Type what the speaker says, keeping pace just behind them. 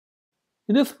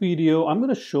In this video, I'm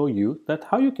going to show you that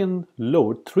how you can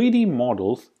load 3D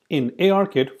models in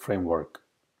ARKit framework.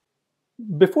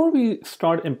 Before we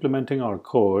start implementing our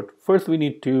code, first we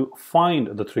need to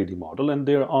find the 3D model, and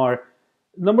there are a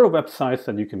number of websites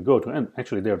that you can go to, and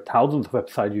actually there are thousands of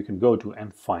websites you can go to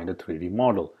and find a 3D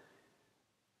model.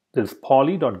 There's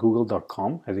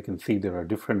poly.google.com. As you can see, there are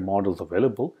different models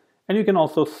available, and you can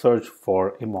also search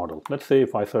for a model. Let's say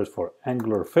if I search for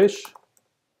anglerfish,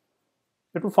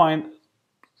 it will find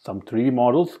some 3D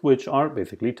models which are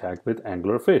basically tagged with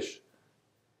anglerfish.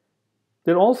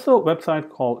 There's also a website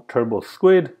called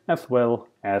TurboSquid as well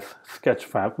as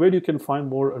Sketchfab where you can find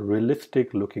more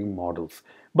realistic looking models.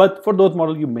 But for those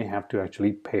models you may have to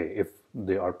actually pay if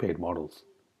they are paid models.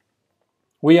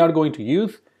 We are going to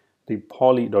use the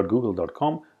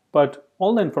poly.google.com, but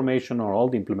all the information or all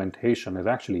the implementation is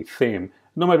actually same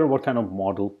no matter what kind of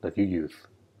model that you use.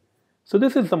 So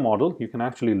this is the model. You can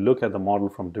actually look at the model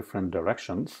from different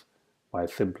directions by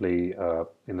simply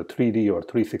in the 3D or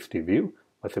 360 view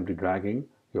by simply dragging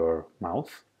your mouse.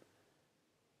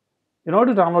 In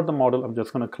order to download the model, I'm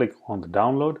just going to click on the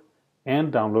download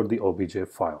and download the OBJ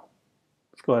file.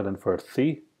 Let's go ahead and first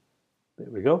see. There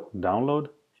we go, download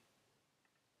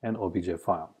and OBJ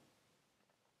file.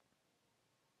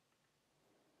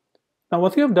 Now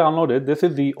once you have downloaded, this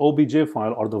is the OBJ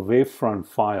file or the wavefront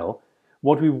file.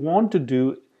 What we want to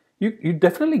do, you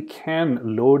definitely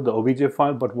can load the OBJ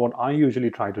file, but what I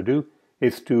usually try to do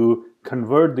is to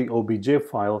convert the OBJ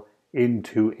file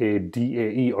into a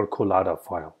DAE or Collada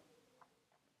file.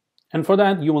 And for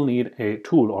that, you will need a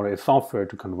tool or a software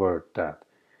to convert that.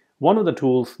 One of the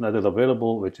tools that is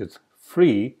available, which is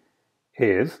free,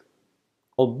 is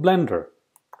called Blender.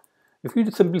 If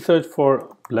you simply search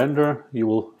for Blender, you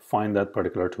will find that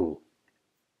particular tool.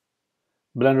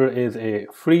 Blender is a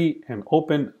free and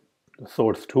open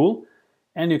source tool,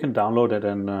 and you can download it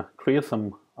and create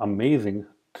some amazing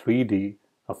 3D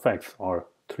effects or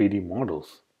 3D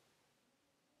models.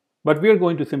 But we are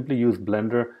going to simply use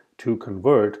Blender to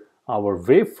convert our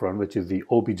wavefront, which is the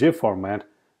OBJ format,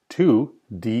 to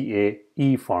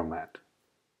DAE format.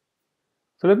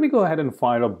 So let me go ahead and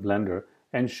fire up Blender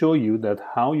and show you that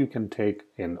how you can take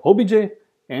an OBJ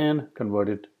and convert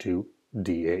it to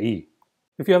DAE.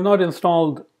 If you have not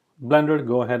installed Blender,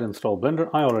 go ahead and install Blender.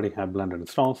 I already have Blender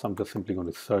installed, so I'm just simply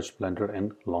going to search Blender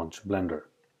and launch Blender.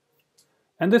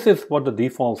 And this is what the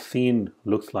default scene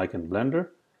looks like in Blender.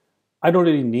 I don't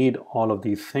really need all of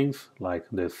these things like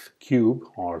this cube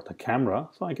or the camera,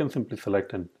 so I can simply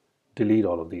select and delete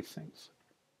all of these things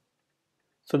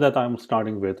so that I'm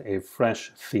starting with a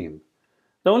fresh scene.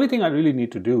 The only thing I really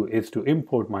need to do is to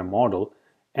import my model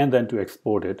and then to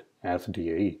export it as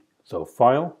DAE. So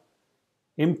File,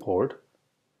 Import.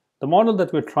 The model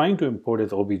that we're trying to import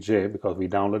is OBJ because we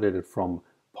downloaded it from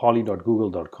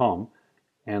poly.google.com,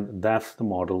 and that's the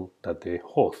model that they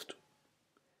host.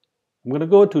 I'm going to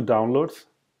go to Downloads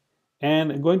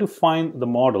and I'm going to find the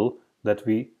model that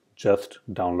we just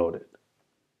downloaded.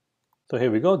 So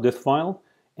here we go, this file,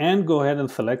 and go ahead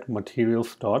and select OBJ,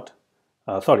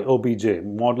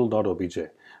 model.obj.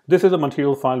 This is a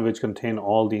material file which contains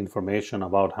all the information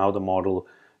about how the model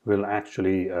will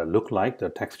actually look like, the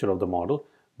texture of the model.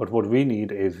 But what we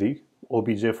need is the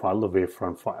OBJ file, the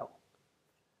wavefront file.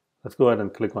 Let's go ahead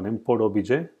and click on Import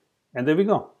OBJ. And there we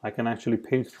go. I can actually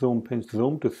pinch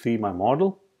zoom to see my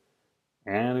model.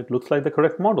 And it looks like the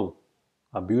correct model,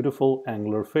 a beautiful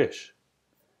anglerfish.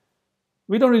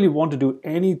 We don't really want to do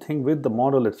anything with the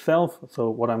model itself. So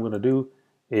what I'm going to do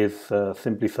is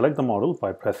simply select the model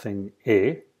by pressing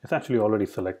A. It's actually already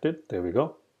selected. There we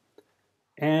go.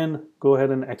 And go ahead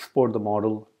and export the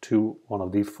model to one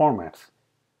of these formats.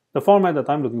 The format that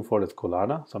I'm looking for is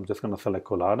Collada. So I'm just going to select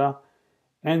Collada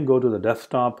and go to the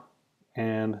desktop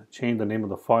and change the name of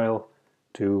the file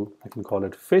to, I can call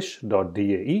it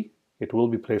fish.dae. It will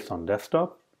be placed on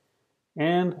desktop,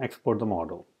 and export the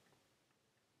model.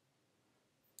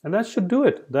 And that should do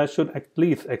it. That should at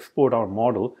least export our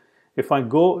model. If I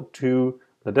go to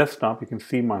the desktop, you can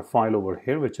see my file over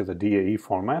here, which is a DAE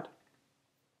format.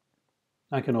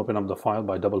 I can open up the file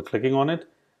by double clicking on it,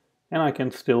 and I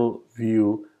can still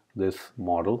view this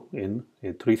model in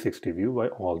a 360 view by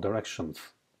all directions.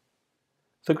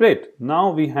 So great, now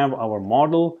we have our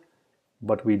model,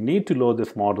 but we need to load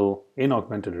this model in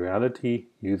augmented reality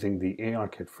using the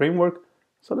ARKit framework.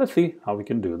 So let's see how we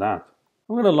can do that.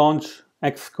 I'm going to launch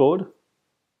Xcode.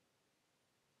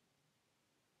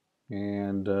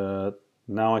 And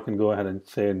now I can go ahead and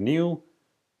say new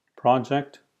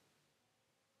project.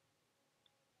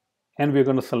 And we're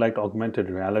going to select augmented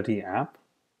reality app.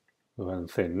 Go ahead and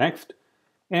say next.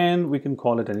 And we can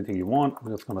call it anything you want.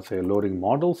 I'm just going to say loading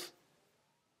models.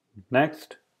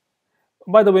 Next.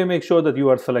 By the way, make sure that you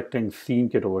are selecting Scene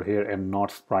Kit over here and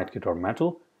not Sprite Kit or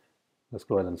Metal. Let's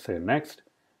go ahead and say next.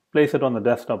 Place it on the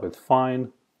desktop is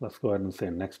fine. Let's go ahead and say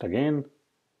next again.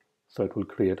 So it will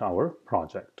create our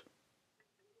project.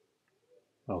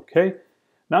 Okay.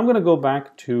 Now I'm going to go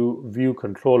back to View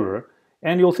Controller,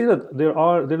 and you'll see that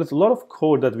there is a lot of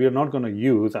code that we are not going to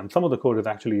use, and some of the code is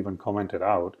actually even commented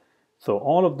out. So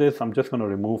all of this I'm just going to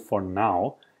remove for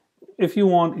now. If you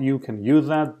want, you can use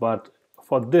that, but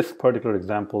for this particular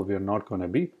example, we are not going to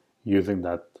be using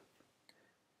that.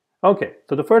 Okay,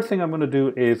 so the first thing I'm going to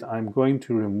do is I'm going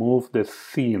to remove this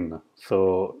scene.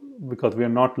 So because we are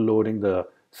not loading the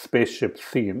spaceship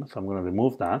scene, so I'm going to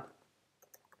remove that.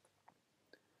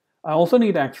 I also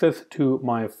need access to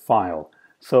my file.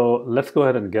 So let's go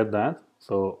ahead and get that.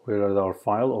 So where is our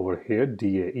file? Over here,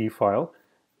 DAE file.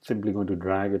 Simply going to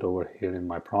drag it over here in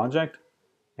my project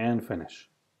and finish.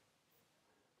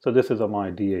 So this is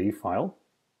my DAE file.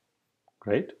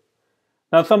 Great.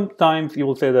 Now sometimes you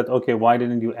will say that, okay, why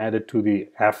didn't you add it to the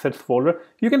assets folder?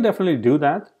 You can definitely do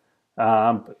that.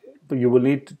 But you will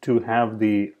need to have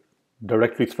the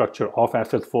directory structure of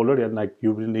assets folder, and like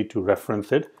you will need to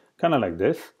reference it, kind of like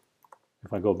this.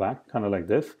 If I go back, kind of like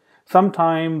this.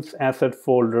 Sometimes asset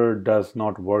folder does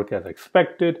not work as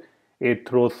expected. It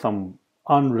throws some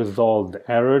unresolved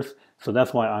errors. So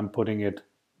that's why I'm putting it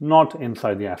not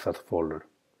inside the assets folder.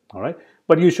 All right.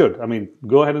 But you should, I mean,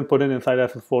 go ahead and put it inside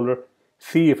assets folder.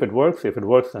 See if it works. If it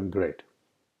works, then great.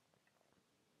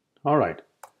 All right.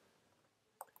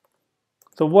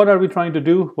 So what are we trying to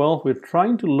do? Well, we're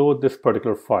trying to load this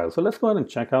particular file. So let's go ahead and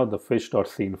check out the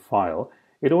fish.scene file.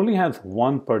 It only has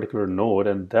one particular node,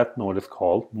 and that node is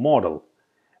called model.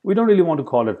 We don't really want to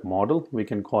call it model. We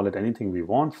can call it anything we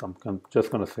want. So I'm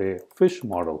just going to say fish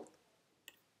model.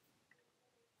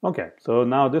 Okay, so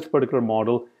now this particular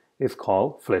model is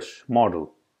called fish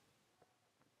model.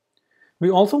 We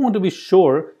also want to be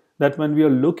sure that when we are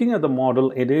looking at the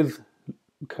model, it is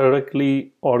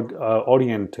correctly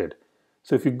oriented.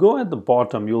 So if you go at the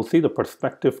bottom, you'll see the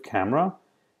perspective camera.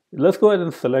 Let's go ahead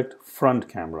and select front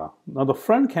camera. Now the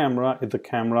front camera is the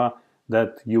camera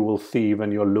that you will see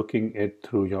when you're looking it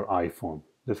through your iPhone.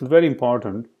 This is very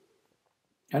important,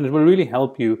 and it will really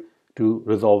help you to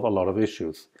resolve a lot of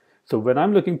issues. So when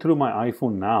I'm looking through my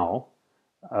iPhone now,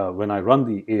 when I run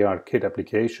the ARKit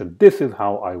application, this is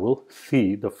how I will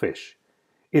see the fish.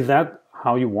 Is that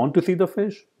how you want to see the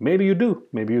fish? Maybe you do,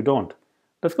 maybe you don't.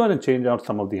 Let's go ahead and change out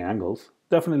some of the angles.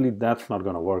 Definitely that's not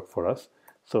going to work for us.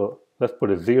 So let's put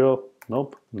it 0,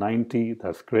 nope, 90,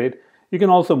 that's great. You can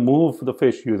also move the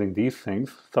fish using these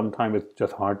things. Sometimes it's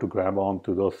just hard to grab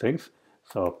onto those things.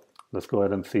 So let's go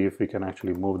ahead and see if we can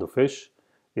actually move the fish.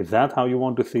 Is that how you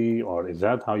want to see, or is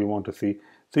that how you want to see?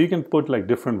 So you can put like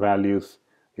different values.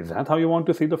 Is that how you want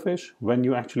to see the fish when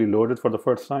you actually load it for the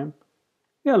first time?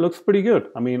 Yeah, looks pretty good.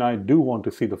 I mean, I do want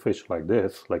to see the fish like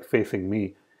this, like facing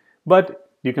me. But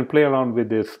you can play around with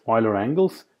these spoiler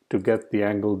angles to get the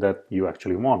angle that you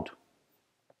actually want.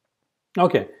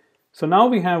 Okay, so now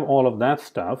we have all of that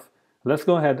stuff. Let's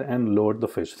go ahead and load the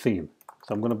fish scene.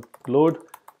 So I'm going to load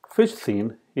fish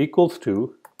scene equals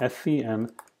to scn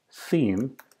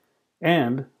scene,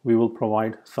 and we will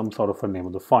provide some sort of a name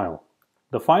of the file.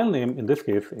 The file name in this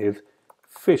case is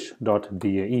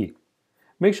fish.dae.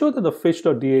 Make sure that the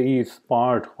fish.dae is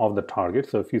part of the target.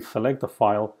 So if you select the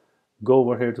file, go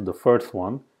over here to the first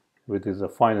one, which is a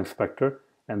file inspector.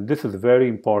 And this is very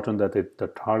important that the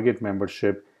target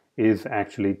membership is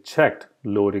actually checked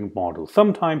loading model.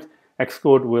 Sometimes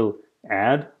Xcode will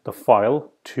add the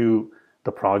file to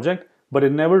the project, but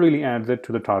it never really adds it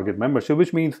to the target membership,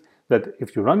 which means that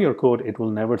if you run your code, it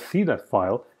will never see that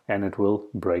file and it will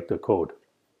break the code.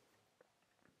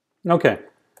 Okay,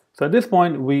 so at this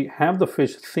point, we have the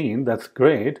fish scene. That's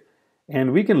great.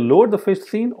 And we can load the fish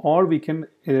scene, or we can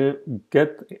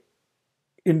get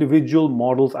individual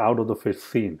models out of the fish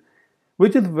scene,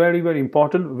 which is very, very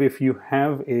important if you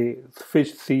have a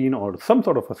fish scene or some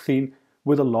sort of a scene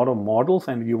with a lot of models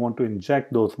and you want to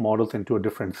inject those models into a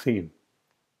different scene.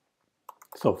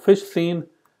 So fish scene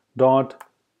dot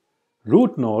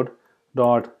root node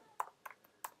dot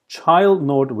child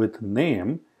node with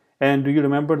name. And do you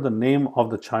remember the name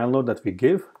of the child node that we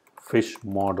give? Fish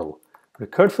model.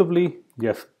 Recursively,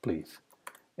 yes, please.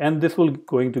 And this will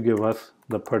going to give us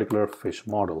the particular fish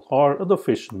model, or the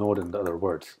fish node in other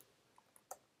words.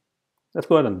 Let's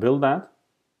go ahead and build that.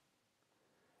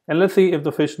 And let's see if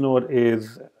the fish node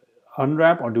is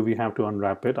unwrap, or do we have to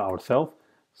unwrap it ourselves.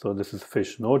 So this is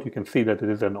fish node. You can see that it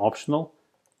is an optional.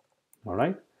 All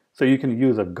right. So you can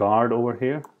use a guard over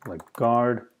here, like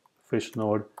guard fish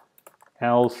node.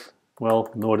 Else,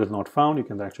 well, node is not found. You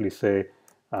can actually say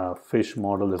fish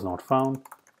model is not found.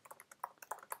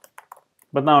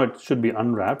 But now it should be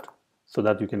unwrapped so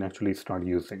that you can actually start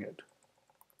using it.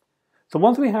 So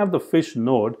once we have the fish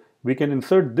node, we can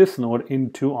insert this node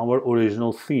into our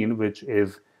original scene, which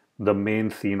is the main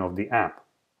scene of the app.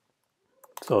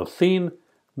 So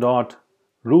scene.root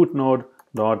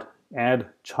node.add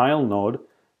child node,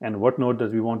 and what node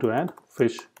does we want to add?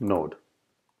 Fish node.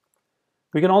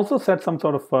 We can also set some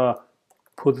sort of a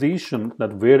position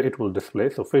that where it will display.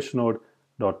 So fish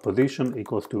node.position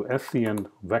equals to scn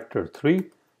vector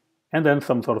 3, and then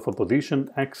some sort of a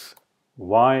position x,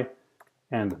 y,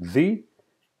 and z.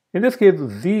 In this case,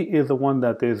 z is the one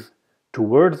that is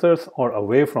towards us or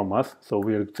away from us. So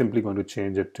we are simply going to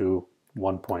change it to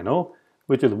 1.0,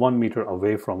 which is 1 meter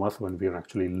away from us when we are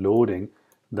actually loading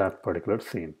that particular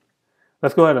scene.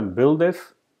 Let's go ahead and build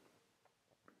this.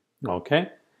 Okay.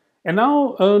 And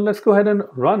now let's go ahead and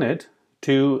run it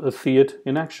to see it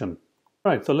in action.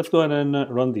 All right, so let's go ahead and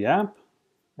run the app.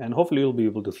 And hopefully you'll be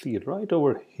able to see it right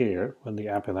over here when the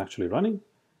app is actually running.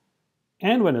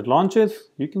 And when it launches,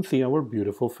 you can see our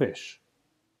beautiful fish.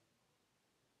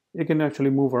 You can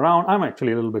actually move around. I'm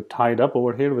actually a little bit tied up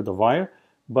over here with the wire,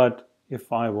 but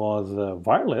if I was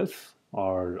wireless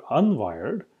or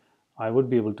unwired, I would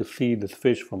be able to see this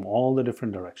fish from all the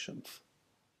different directions.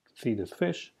 See this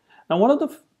fish. Now, one of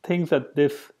the things that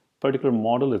this particular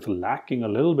model is lacking a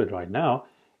little bit right now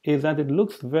is that it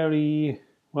looks very,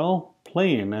 well,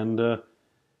 plain and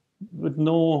with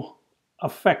no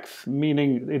effects,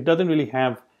 meaning it doesn't really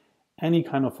have any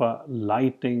kind of a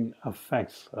lighting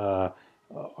effects or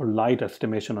light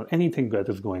estimation or anything that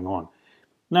is going on.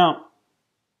 Now,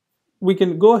 we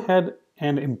can go ahead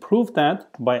and improve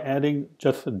that by adding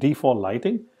just default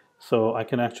lighting. So I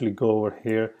can actually go over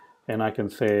here and I can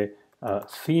say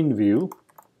scene view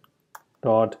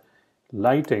dot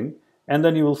lighting, and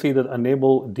then you will see that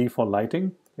enable default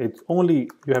lighting. It's only,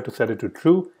 you have to set it to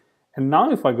true. And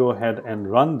now if I go ahead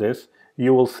and run this,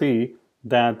 you will see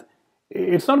that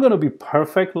it's not going to be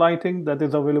perfect lighting that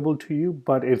is available to you,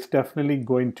 but it's definitely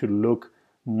going to look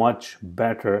much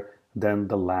better than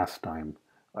the last time.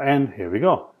 And here we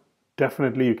go.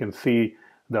 Definitely you can see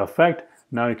the effect.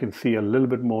 Now you can see a little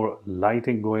bit more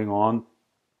lighting going on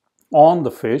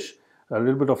the fish, a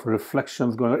little bit of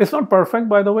reflections going on. It's not perfect,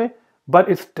 by the way, but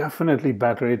it's definitely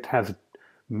better. It has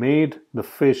made the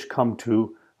fish come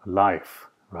to life,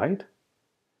 right?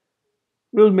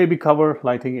 We'll maybe cover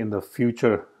lighting in the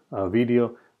future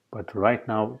video, but right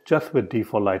now, just with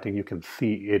default lighting, you can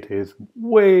see it is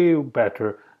way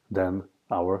better than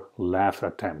our last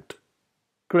attempt.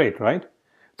 Great, right?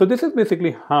 So this is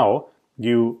basically how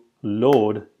you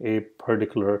load a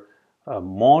particular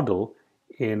model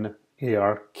in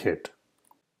ARKit.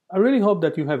 I really hope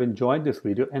that you have enjoyed this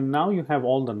video and now you have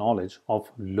all the knowledge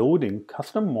of loading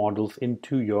custom models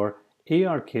into your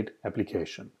ARKit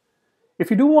application. If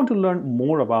you do want to learn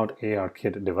more about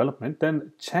ARKit development,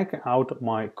 then check out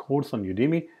my course on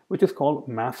Udemy, which is called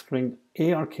Mastering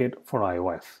ARKit for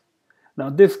iOS. Now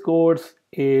this course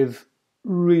is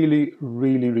really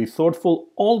resourceful.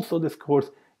 Also, this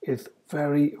course is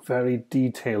very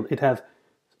detailed. It has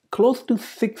close to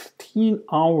 16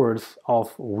 hours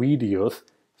of videos,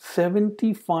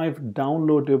 75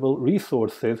 downloadable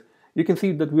resources. You can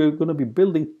see that we're going to be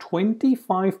building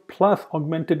 25 plus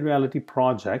augmented reality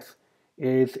projects.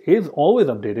 It is always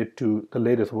updated to the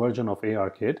latest version of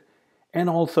ARKit. And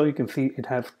also you can see it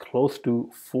has close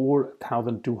to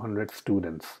 4,200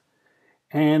 students.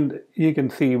 And you can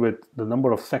see with the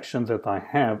number of sections that I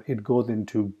have, it goes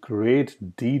into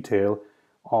great detail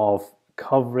of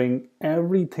covering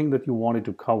everything that you wanted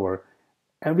to cover,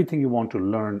 everything you want to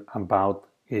learn about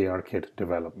ARKit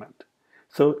development.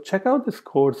 So check out this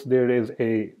course. There is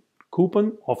a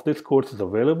coupon of this course is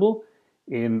available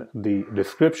in the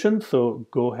description. So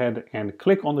go ahead and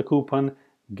click on the coupon,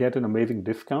 get an amazing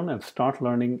discount and start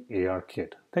learning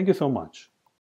ARKit. Thank you so much.